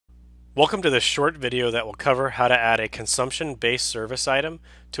Welcome to this short video that will cover how to add a consumption-based service item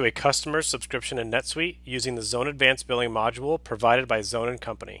to a customer's subscription in NetSuite using the Zone Advanced Billing module provided by Zone &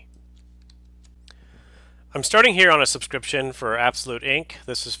 Company. I'm starting here on a subscription for Absolute Inc.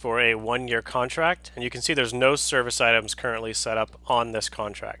 This is for a one-year contract, and you can see there's no service items currently set up on this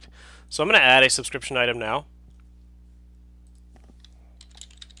contract. So I'm going to add a subscription item now,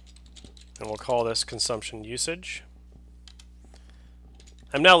 and we'll call this consumption usage.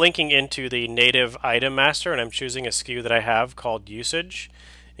 I'm now linking into the native item master, and I'm choosing a SKU that I have called usage.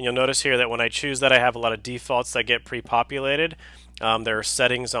 And you'll notice here that when I choose that, I have a lot of defaults that get pre-populated. There are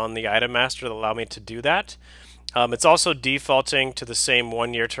settings on the item master that allow me to do that. It's also defaulting to the same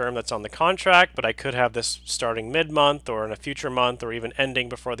one-year term that's on the contract, but I could have this starting mid-month or in a future month or even ending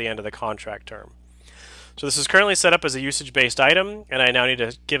before the end of the contract term. So this is currently set up as a usage-based item, and I now need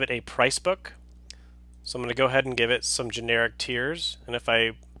to give it a price book. So I'm going to go ahead and give it some generic tiers, and if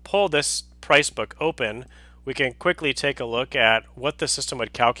I pull this price book open, we can quickly take a look at what the system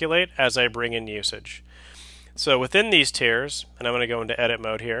would calculate as I bring in usage. So within these tiers, and I'm going to go into edit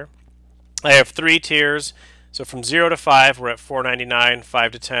mode here, I have 3 tiers. So from 0 to 5 we're at $4.99,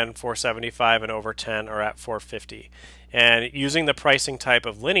 5 to 10 $4.75, and over 10 are at $4.50. And using the pricing type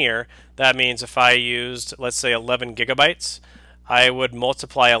of linear, that means if I used, let's say, 11 gigabytes, I would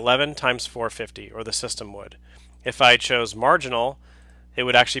multiply 11 times 450, or the system would. If I chose marginal, it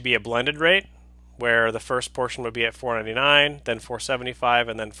would actually be a blended rate, where the first portion would be at $4.99, then $4.75,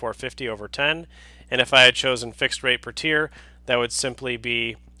 and then $4.50 over 10. And if I had chosen fixed rate per tier, that would simply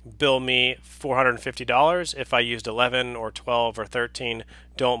be bill me $450. If I used 11 or 12 or 13,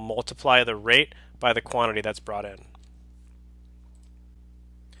 don't multiply the rate by the quantity that's brought in.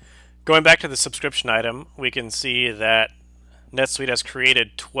 Going back to the subscription item, we can see that NetSuite has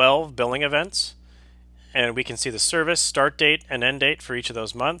created 12 billing events, and we can see the service start date and end date for each of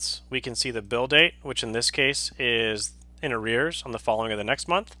those months. We can see the bill date, which in this case is in arrears on the following of the next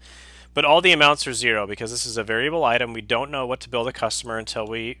month. But all the amounts are 0 because this is a variable item. We don't know what to bill the customer until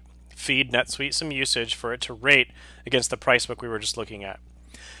we feed NetSuite some usage for it to rate against the price book we were just looking at.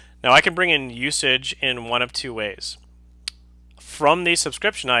 Now I can bring in usage in one of 2 ways. From the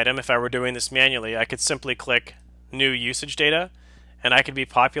subscription item, if I were doing this manually, I could simply click new usage data, and I could be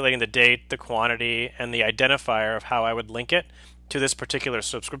populating the date, the quantity, and the identifier of how I would link it to this particular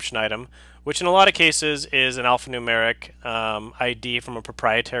subscription item, which in a lot of cases is an alphanumeric ID from a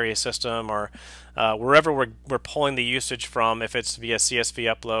proprietary system, or wherever we're pulling the usage from, if it's via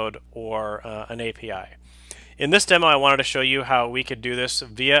CSV upload or an API. In this demo, I wanted to show you how we could do this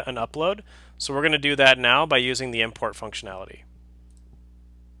via an upload, so we're going to do that now by using the import functionality.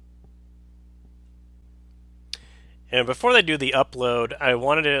 And before they do the upload, I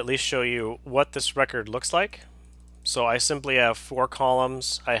wanted to at least show you what this record looks like. So I simply have 4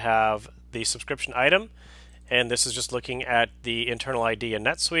 columns. I have the subscription item, and this is just looking at the internal ID in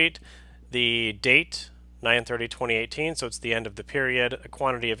NetSuite, the date, 9/30/2018, so it's the end of the period, a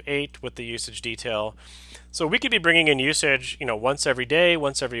quantity of 8 with the usage detail. So we could be bringing in usage, once every day,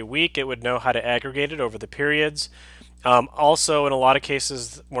 once every week. It would know how to aggregate it over the periods. Also, in a lot of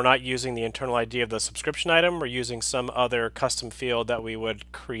cases, we're not using the internal ID of the subscription item. We're using some other custom field that we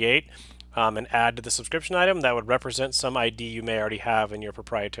would create and add to the subscription item that would represent some ID you may already have in your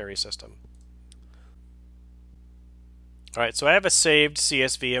proprietary system. All right, so I have a saved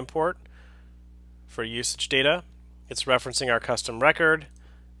CSV import for usage data. It's referencing our custom record.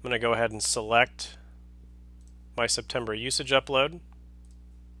 I'm going to go ahead and select my September usage upload.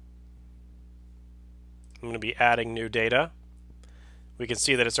 I'm going to be adding new data. We can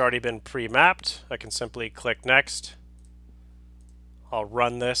see that it's already been pre-mapped. I can simply click next. I'll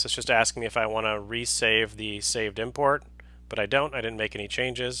run this. It's just asking me if I want to resave the saved import, but I don't. I didn't make any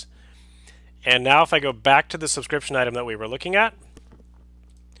changes. And now if I go back to the subscription item that we were looking at,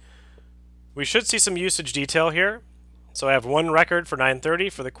 we should see some usage detail here. So I have one record for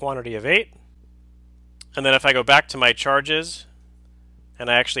 9/30 for the quantity of 8. And then if I go back to my charges and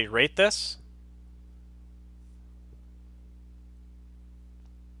I actually rate this,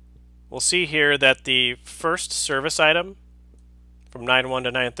 we'll see here that the first service item from 9/1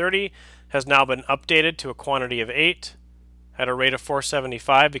 to 9/30 has now been updated to a quantity of 8 at a rate of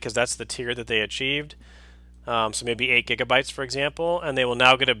 $4.75 because that's the tier that they achieved. So maybe 8 gigabytes, for example, and they will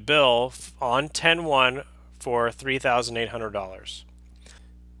now get a bill on 10/1 for $3,800.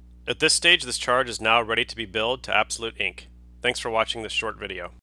 At this stage, this charge is now ready to be billed to Absolute Inc. Thanks for watching this short video.